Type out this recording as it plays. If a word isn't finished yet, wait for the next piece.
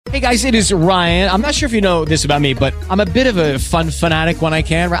Hey guys, it is Ryan. I'm not sure if you know this about me, but I'm a bit of a fun fanatic when I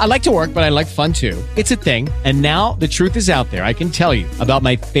can. I like to work, but I like fun too. It's a thing. And now the truth is out there. I can tell you about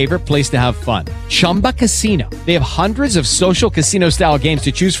my favorite place to have fun. Chumba Casino. They have hundreds of social casino style games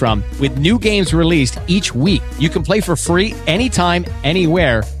to choose from with new games released each week. You can play for free anytime,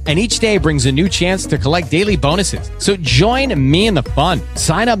 anywhere. And each day brings a new chance to collect daily bonuses. So join me in the fun.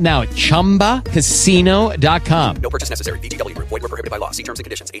 Sign up now at ChumbaCasino.com. No purchase necessary. VGW. Void where prohibited by law. See terms and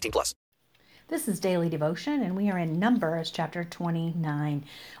conditions. 18+. This is Daily Devotion, and we are in Numbers chapter 29.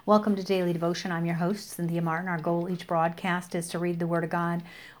 Welcome to Daily Devotion. I'm your host, Cynthia Martin. Our goal each broadcast is to read the Word of God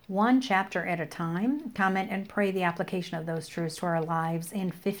one chapter at a time, comment and pray the application of those truths to our lives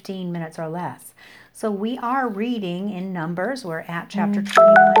in 15 minutes or less. So we are reading in Numbers. We're at chapter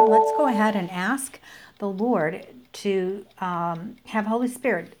 29. Let's go ahead and ask the Lord to have Holy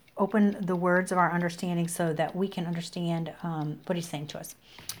Spirit open the words of our understanding so that we can understand what He's saying to us.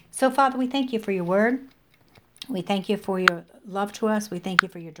 So, Father, we thank you for your word. We thank you for your love to us. We thank you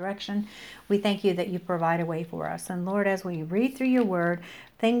for your direction. We thank you that you provide a way for us. And Lord, as we read through your word,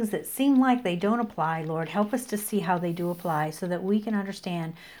 things that seem like they don't apply, Lord, help us to see how they do apply so that we can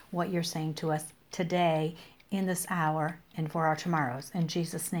understand what you're saying to us today, in this hour, and for our tomorrows. In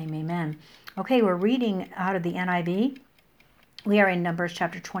Jesus' name, amen. Okay, we're reading out of the NIV. We are in Numbers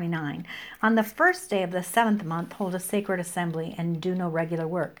chapter 29. On the first day of the 7th month, hold a sacred assembly and do no regular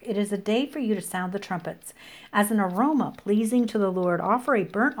work. It is a day for you to sound the trumpets. As an aroma pleasing to the Lord, offer a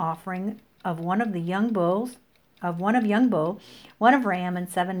burnt offering of one of young bull, one of ram, and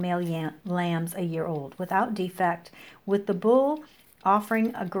 7 male lambs a year old, without defect. With the bull,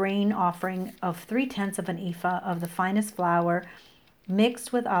 offering a grain offering of 3/10 of an ephah of the finest flour,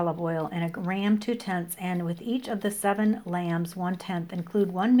 mixed with olive oil, and a ram 2/10, and with each of the 7 lambs 1/10.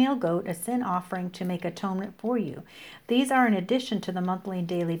 Include 1 male goat, a sin offering to make atonement for you. These are in addition to the monthly and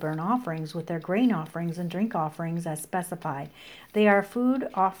daily burnt offerings with their grain offerings and drink offerings as specified. They are food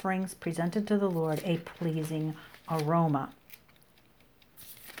offerings presented to the Lord, a pleasing aroma.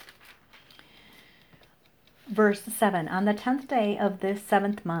 Verse 7, on the 10th day of this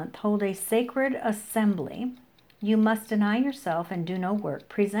 7th month, hold a sacred assembly. You must deny yourself and do no work.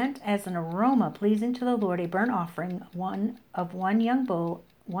 Present as an aroma pleasing to the Lord a burnt offering, one young bull,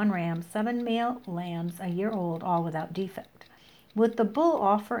 1 ram, 7 male lambs a year old, all without defect. With the bull,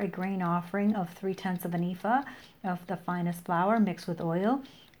 offer a grain offering of 3/10 of an ephah of the finest flour mixed with oil.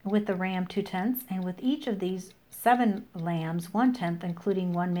 With the ram 2/10, and with each of these 7 lambs 1/10,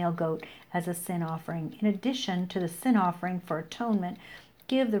 including 1 male goat as a sin offering. In addition to the sin offering for atonement,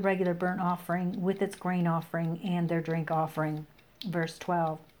 give the regular burnt offering with its grain offering and their drink offering. Verse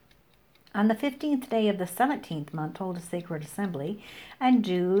 12. On the 15th day of the 17th month, hold a sacred assembly and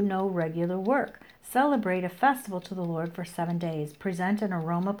do no regular work. Celebrate a festival to the Lord for 7 days. Present an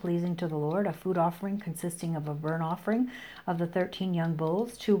aroma pleasing to the Lord, a food offering consisting of a burnt offering of the 13 young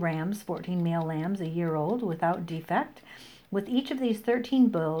bulls, 2 rams, 14 male lambs a year old without defect. With each of these 13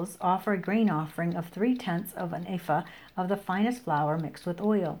 bulls, offer a grain offering of 3/10 of an ephah of the finest flour mixed with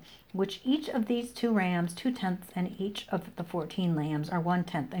oil, which each of these 2 rams 2/10, and each of the 14 lambs are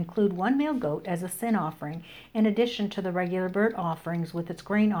 1/10. Include 1 male goat as a sin offering, in addition to the regular burnt offerings with its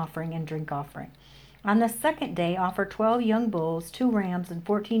grain offering and drink offering. On the 2nd day, offer 12 young bulls, 2 rams, and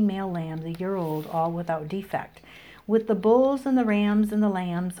 14 male lambs a year old, all without defect. With the bulls and the rams and the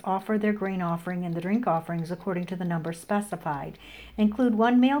lambs, offer their grain offering and the drink offerings according to the number specified. Include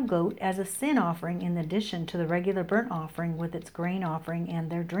 1 male goat as a sin offering in addition to the regular burnt offering with its grain offering and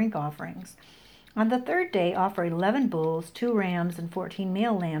their drink offerings. On the 3rd day, offer 11 bulls, 2 rams, and 14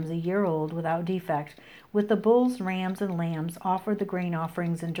 male lambs a year old without defect. With the bulls, rams, and lambs, offer the grain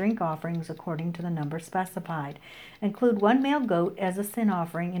offerings and drink offerings according to the number specified. Include 1 male goat as a sin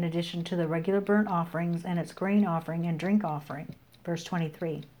offering in addition to the regular burnt offerings and its grain offering and drink offering. Verse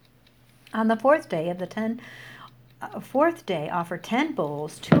 23. On the 4th day, offer 10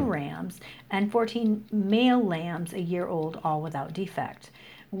 bulls, 2 rams, and 14 male lambs a year old, all without defect.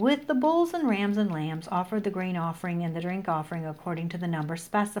 With the bulls and rams and lambs, offer the grain offering and the drink offering according to the number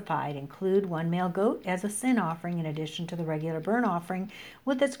specified. Include 1 male goat as a sin offering in addition to the regular burnt offering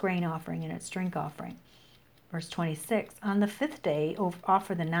with its grain offering and its drink offering. Verse 26, on the 5th day,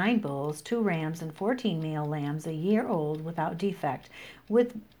 offer the 9 bulls, 2 rams, and 14 male lambs a year old without defect.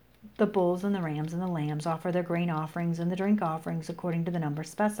 With the bulls and the rams and the lambs, offer their grain offerings and the drink offerings according to the number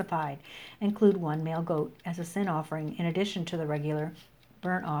specified. Include 1 male goat as a sin offering in addition to the regular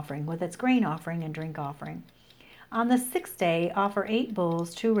burnt offering with its grain offering and drink offering. On the 6th day, offer 8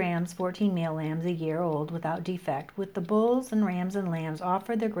 bulls, 2 rams, 14 male lambs a year old without defect. With the bulls and rams and lambs,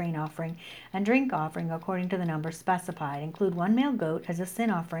 offer their grain offering and drink offering according to the number specified. Include 1 male goat as a sin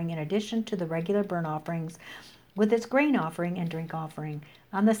offering in addition to the regular burnt offerings with its grain offering and drink offering.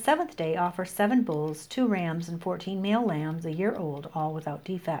 On the 7th day, offer 7 bulls, 2 rams, and 14 male lambs a year old, all without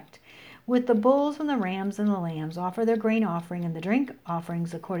defect. With the bulls and the rams and the lambs, offer their grain offering and the drink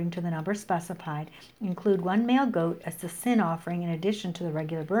offerings according to the number specified. Include 1 male goat as the sin offering in addition to the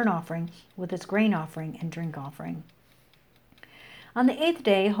regular burnt offering with its grain offering and drink offering. On the 8th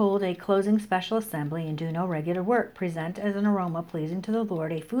day, hold a closing special assembly and do no regular work. Present as an aroma pleasing to the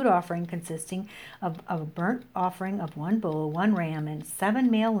Lord a food offering consisting of a burnt offering of 1 bull, 1 ram, and 7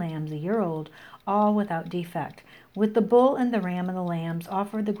 male lambs a year old, all without defect. With the bull and the ram and the lambs,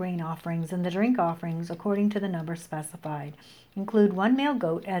 offer the grain offerings and the drink offerings according to the number specified. Include 1 male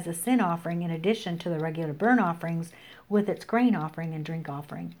goat as a sin offering in addition to the regular burnt offerings with its grain offering and drink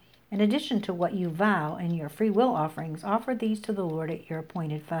offering. In addition to what you vow in your free will offerings, offer these to the Lord at your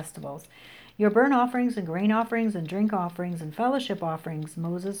appointed festivals. Your burnt offerings and grain offerings and drink offerings and fellowship offerings,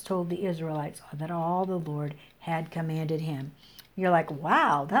 Moses told the Israelites that all the Lord had commanded him. You're like,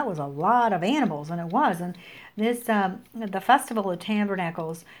 wow, that was a lot of animals, and it was. And this, the Festival of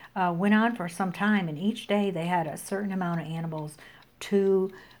Tabernacles went on for some time, and each day they had a certain amount of animals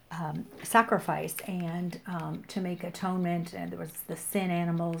to sacrifice and to make atonement. And there was the sin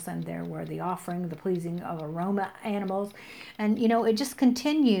animals, and there were the offering, the pleasing of aroma animals. And, it just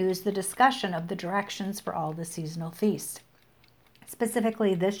continues the discussion of the directions for all the seasonal feasts.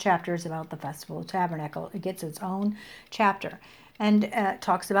 Specifically, this chapter is about the Festival of Tabernacle. It gets its own chapter and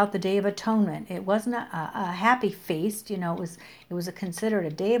talks about the Day of Atonement. It wasn't a happy feast. It was considered a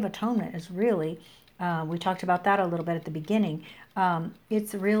Day of Atonement. Is really we talked about that a little bit at the beginning.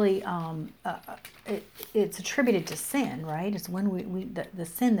 It's really it's attributed to sin, right? It's when we the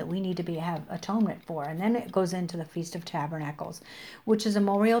sin that we need to have atonement for, and then it goes into the Feast of Tabernacles, which is a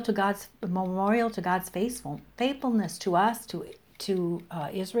memorial to God's faithfulness to us, to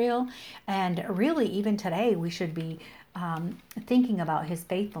Israel, and really even today we should be thinking about his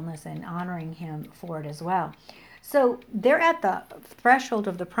faithfulness and honoring him for it as well. So they're at the threshold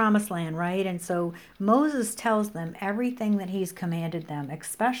of the promised land, right? And so Moses tells them everything that he's commanded them,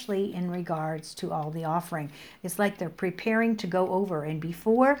 especially in regards to all the offering. It's like they're preparing to go over, and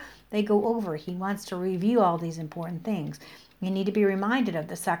before they go over, he wants to review all these important things. You need to be reminded of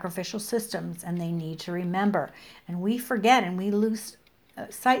the sacrificial systems, and they need to remember. And we forget and we lose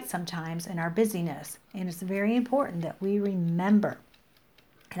sight sometimes in our busyness. And it's very important that we remember.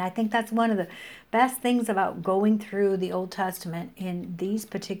 And I think that's one of the best things about going through the Old Testament in these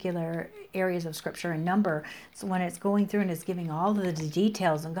particular areas of Scripture and number. So when it's going through and it's giving all of the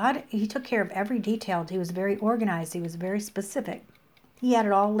details, and God, he took care of every detail. He was very organized. He was very specific. He had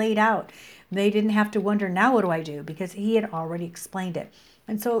it all laid out. They didn't have to wonder, now what do I do? Because he had already explained it.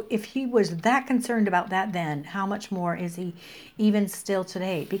 And so if he was that concerned about that then, how much more is he even still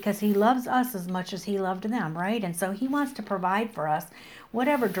today? Because he loves us as much as he loved them, right? And so he wants to provide for us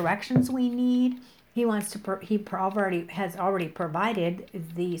whatever directions we need. He wants to. He has already provided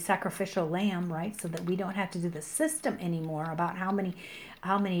the sacrificial lamb, right? So that we don't have to do the system anymore about how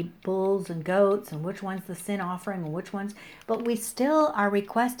many bulls and goats and which one's the sin offering and which ones. But we still are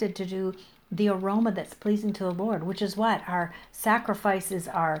requested to do the aroma that's pleasing to the Lord, which is what? Our sacrifices,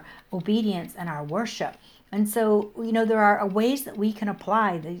 our obedience, and our worship. And so, there are ways that we can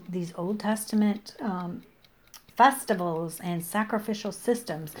apply these Old Testament festivals and sacrificial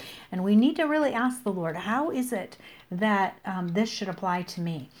systems. And we need to really ask the Lord, how is it that this should apply to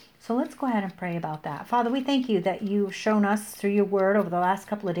me? So let's go ahead and pray about that. Father, we thank you that you've shown us through your word over the last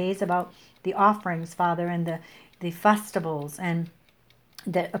couple of days about the offerings, Father, and the festivals and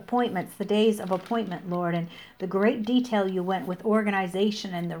the appointments, the days of appointment, Lord, and the great detail you went with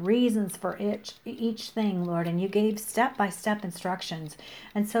organization and the reasons for each thing, Lord, and you gave step-by-step instructions.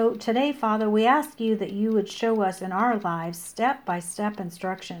 And so today, Father, we ask you that you would show us in our lives step-by-step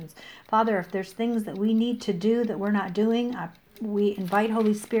instructions. Father, if there's things that we need to do that we're not doing, we invite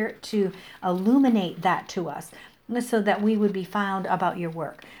Holy Spirit to illuminate that to us, so that we would be found about your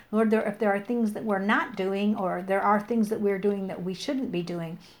work. Lord, if there are things that we're not doing, or there are things that we're doing that we shouldn't be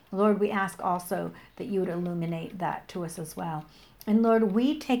doing, Lord, we ask also that you would illuminate that to us as well. And Lord,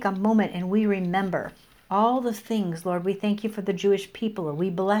 we take a moment and we remember all the things. Lord, we thank you for the Jewish people. We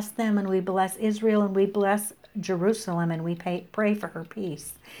bless them, and we bless Israel, and we bless Jerusalem, and we pray for her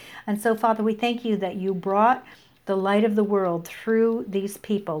peace. And so, Father, we thank you that you brought the light of the world through these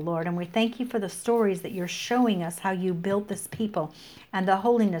people, Lord. And we thank you for the stories that you're showing us how you built this people and the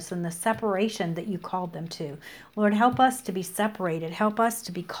holiness and the separation that you called them to. Lord, help us to be separated. Help us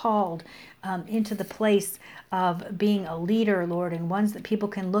to be called into the place of being a leader, Lord, and ones that people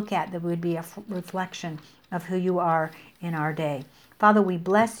can look at that would be a reflection of who you are in our day. Father, we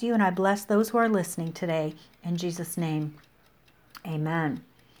bless you, and I bless those who are listening today. In Jesus' name, amen.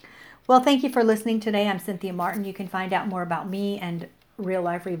 Well, thank you for listening today. I'm Cynthia Martin. You can find out more about me and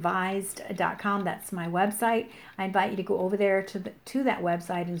realliferevised.com. That's my website. I invite you to go over there to that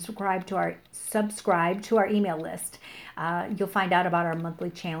website and subscribe to our email list. You'll find out about our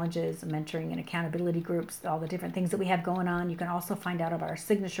monthly challenges, mentoring and accountability groups, all the different things that we have going on. You can also find out about our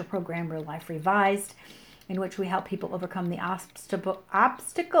signature program, Real Life Revised, in which we help people overcome the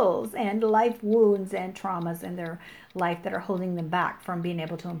obstacles and life wounds and traumas in their life that are holding them back from being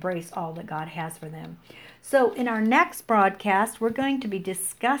able to embrace all that God has for them. So in our next broadcast, we're going to be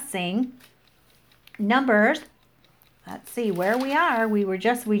discussing Numbers. Let's see where we are. We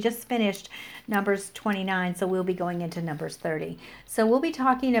just finished Numbers 29, so we'll be going into Numbers 30. So we'll be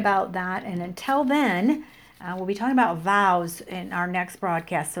talking about that, and until then, we'll be talking about vows in our next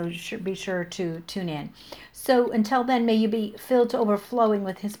broadcast, so be sure to tune in. So until then, may you be filled to overflowing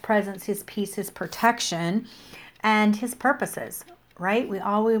with His presence, His peace, His protection, and His purposes, right? We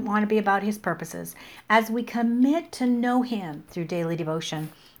always want to be about His purposes as we commit to know Him through daily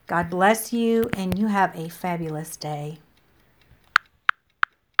devotion. God bless you, and you have a fabulous day.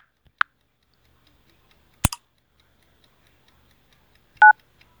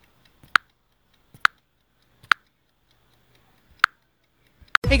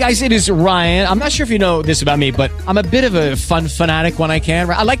 Hey guys, it is Ryan. I'm not sure if you know this about me, but I'm a bit of a fun fanatic when I can.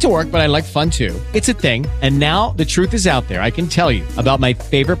 I like to work, but I like fun too. It's a thing. And now the truth is out there. I can tell you about my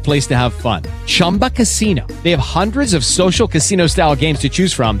favorite place to have fun. Chumba Casino. They have hundreds of social casino style games to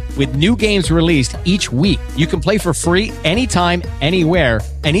choose from with new games released each week. You can play for free anytime, anywhere.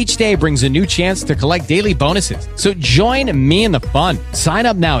 And each day brings a new chance to collect daily bonuses. So join me in the fun. Sign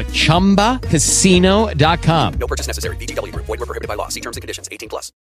up now at ChumbaCasino.com. No purchase necessary. VGW Group. Void where prohibited by law. See terms and conditions. 18+.